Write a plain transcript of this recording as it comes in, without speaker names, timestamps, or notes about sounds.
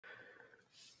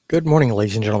Good morning,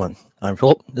 ladies and gentlemen. I'm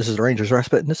Philip. This is the Rangers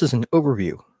Respite, and this is an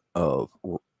overview of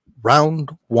Round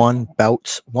 1,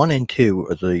 Bouts 1 and 2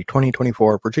 of the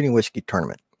 2024 Virginia Whiskey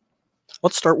Tournament.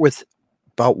 Let's start with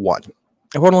Bout 1.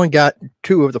 I've only got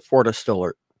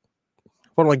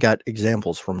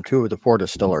examples from two of the four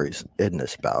distilleries in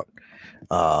this bout.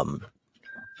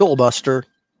 Filibuster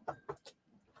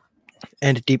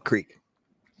and Deep Creek.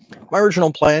 My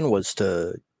original plan was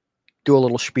to do a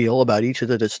little spiel about each of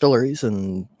the distilleries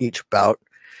and each bout,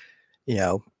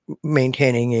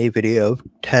 maintaining a video of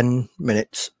 10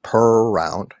 minutes per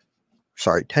round.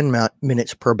 10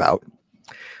 minutes per bout.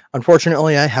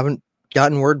 Unfortunately, I haven't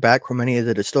gotten word back from any of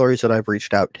the distilleries that I've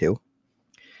reached out to.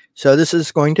 So this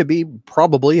is going to be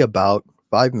probably about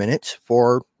 5 minutes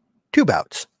for two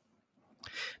bouts.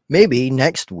 Maybe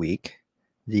next week,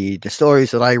 the distilleries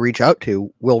that I reach out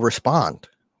to will respond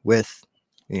with,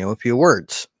 a few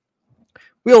words.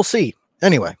 We'll see.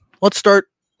 Anyway, let's start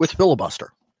with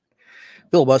Filibuster.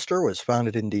 Filibuster was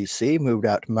founded in D.C., moved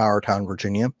out to Mowertown,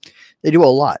 Virginia. They do a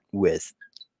lot with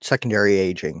secondary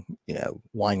aging,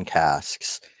 wine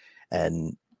casks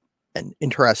and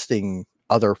interesting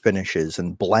other finishes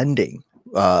and blending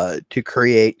to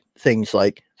create things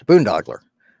like the Boondogler,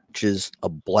 which is a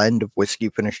blend of whiskey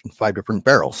finished in 5 different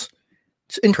barrels.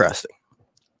 It's interesting.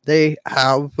 They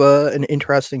have an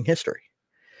interesting history.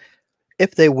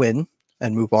 If they win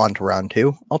and move on to round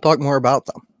 2, I'll talk more about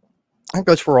them. That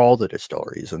goes for all the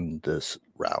distilleries in this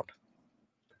round.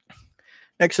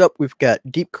 Next up, we've got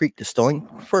Deep Creek Distilling,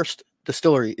 first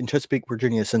distillery in Chesapeake,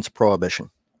 Virginia since Prohibition.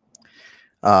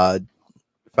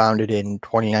 Founded in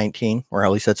 2019, or at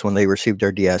least that's when they received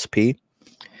their DSP.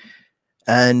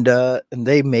 And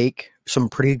they make some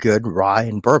pretty good rye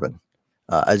and bourbon,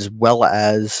 as well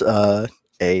as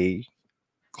a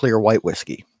clear white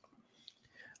whiskey.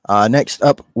 Next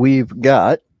up, we've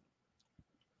got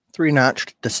Three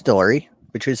Notched Distillery,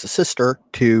 which is a sister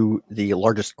to the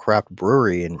largest craft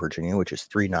brewery in Virginia, which is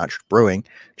Three Notched Brewing,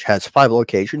 which has 5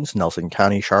 locations: Nelson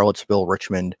County, Charlottesville,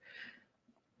 Richmond.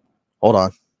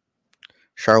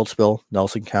 Charlottesville,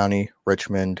 Nelson County,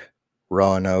 Richmond,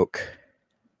 Roanoke.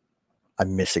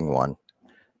 I'm missing one.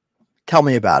 Tell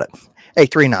me about it. Hey,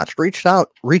 Three Notched, reach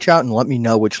out and let me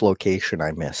know which location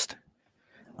I missed.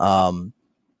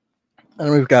 And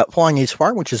we've got Flying Ace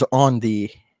Farm, which is on the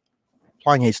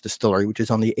Flying Ace Distillery, which is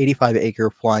on the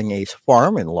 85-acre Flying Ace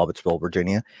Farm in Lovettsville,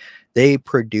 Virginia. They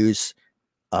produce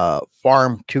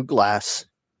farm 2-glass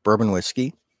bourbon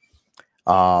whiskey.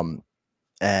 It's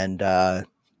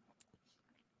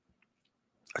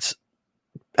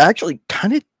actually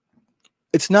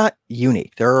it's not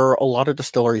unique. There are a lot of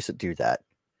distilleries that do that.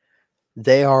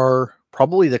 They are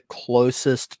probably the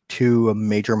closest to a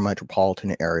major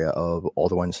metropolitan area of all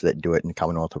the ones that do it in the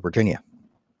Commonwealth of Virginia.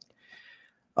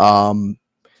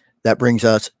 That brings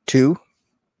us to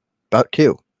Bout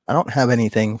 2. I don't have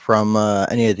anything from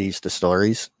any of these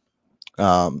distilleries.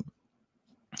 And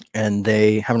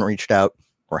they haven't reached out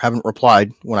or haven't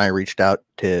replied when I reached out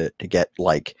to get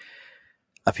like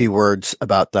a few words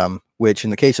about them, which in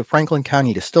the case of Franklin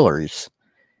County Distilleries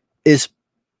is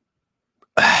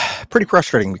pretty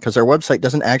frustrating because their website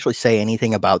doesn't actually say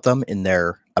anything about them in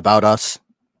their About Us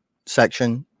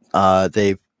section.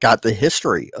 They've got the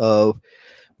history of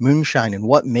moonshine and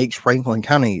what makes Franklin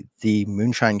County the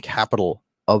moonshine capital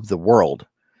of the world,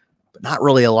 but not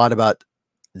really a lot about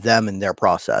them and their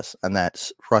process. And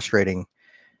that's frustrating.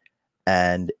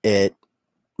 And it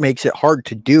makes it hard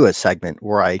to do a segment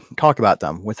where I talk about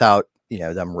them without,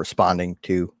 them responding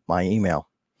to my email.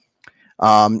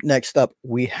 Next up,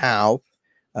 we have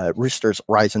Rooster's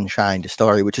Rise and Shine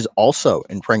Distillery, which is also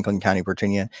in Franklin County,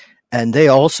 Virginia. And they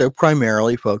also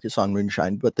primarily focus on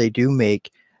moonshine, but they do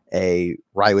make a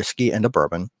rye whiskey and a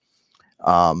bourbon.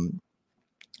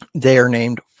 They are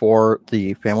named for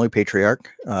the family patriarch,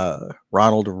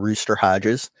 Ronald Rooster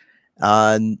Hodges.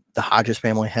 The Hodges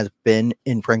family has been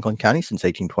in Franklin County since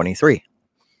 1823.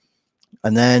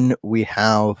 And then we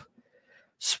have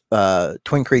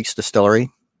Twin Creeks Distillery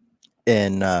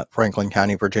in Franklin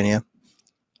County, Virginia.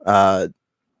 The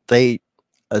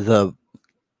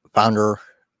founder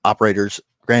operator's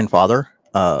grandfather,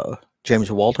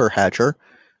 James Walter Hatcher,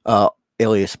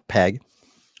 alias Peg,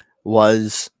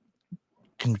 was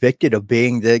convicted of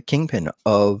being the kingpin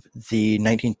of the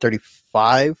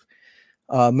 1935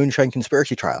 moonshine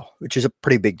conspiracy trial, which is a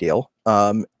pretty big deal.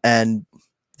 And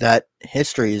that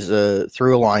history is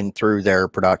through a line through their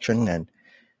production, and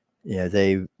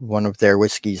one of their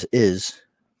whiskeys is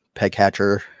Peg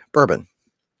Hatcher bourbon.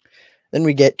 Then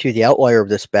we get to the outlier of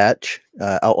this batch,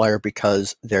 outlier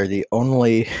because they're the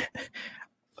only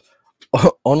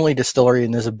distillery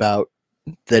in this bout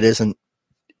that isn't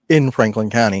in Franklin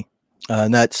County,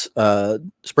 and that's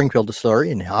Springfield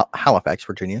Distillery in Halifax,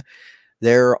 Virginia.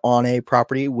 They're on a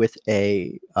property with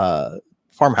a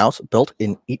farmhouse built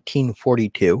in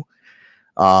 1842,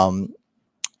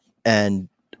 and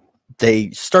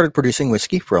they started producing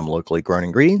whiskey from locally grown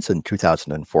ingredients in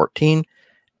 2014,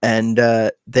 and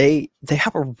they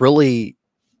have a really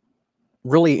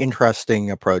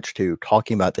interesting approach to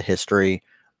talking about the history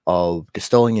of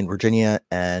distilling in Virginia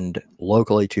and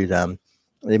locally to them.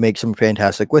 They make some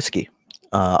fantastic whiskey.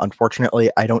 Unfortunately,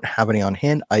 I don't have any on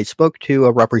hand. I spoke to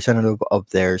a representative of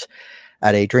theirs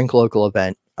at a Drink Local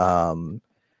event.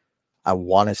 I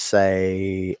want to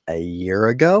say a year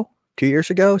ago, 2 years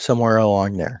ago, somewhere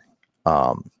along there.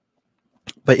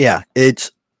 But yeah,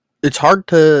 it's hard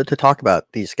to talk about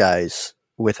these guys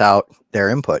without their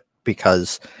input,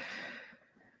 because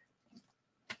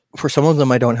for some of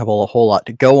them, I don't have a whole lot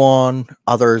to go on.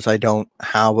 Others, I don't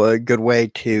have a good way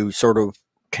to sort of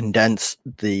condense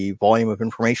the volume of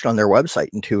information on their website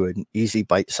into an easy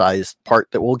bite-sized part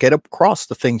that will get across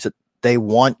the things that they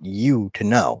want you to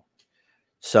know.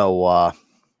 So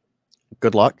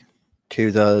good luck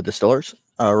to the distillers.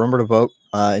 Remember to vote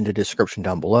in the description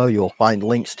down below. You'll find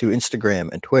links to Instagram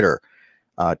and Twitter.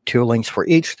 2 links for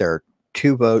each. There are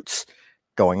 2 votes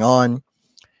going on.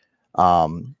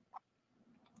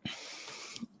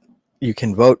 You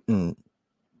can vote in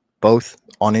both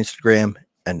on Instagram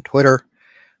and Twitter.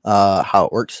 How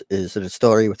it works is the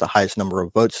distillery with the highest number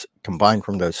of votes combined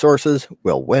from those sources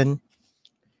will win.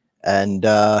 And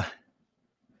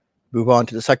move on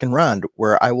to the second round,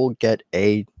 where I will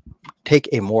take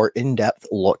a more in-depth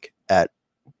look at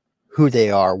who they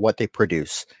are, what they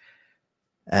produce.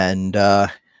 And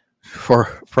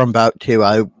from Bout 2,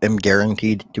 I am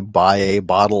guaranteed to buy a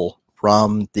bottle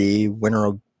from the winner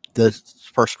of the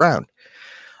first round.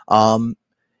 To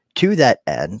that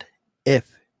end,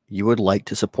 if you would like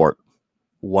to support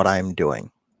what I'm doing,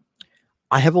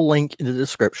 I have a link in the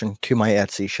description to my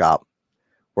Etsy shop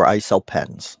where I sell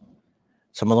pens.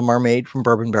 Some of them are made from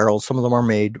bourbon barrels. Some of them are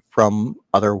made from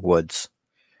other woods.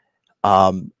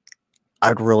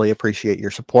 I'd really appreciate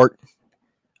your support.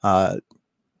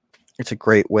 It's a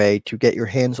great way to get your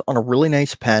hands on a really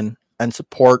nice pen and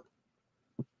support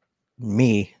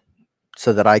me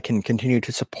so that I can continue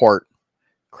to support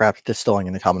craft distilling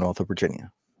in the Commonwealth of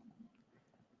Virginia.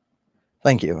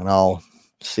 Thank you, and I'll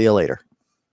see you later.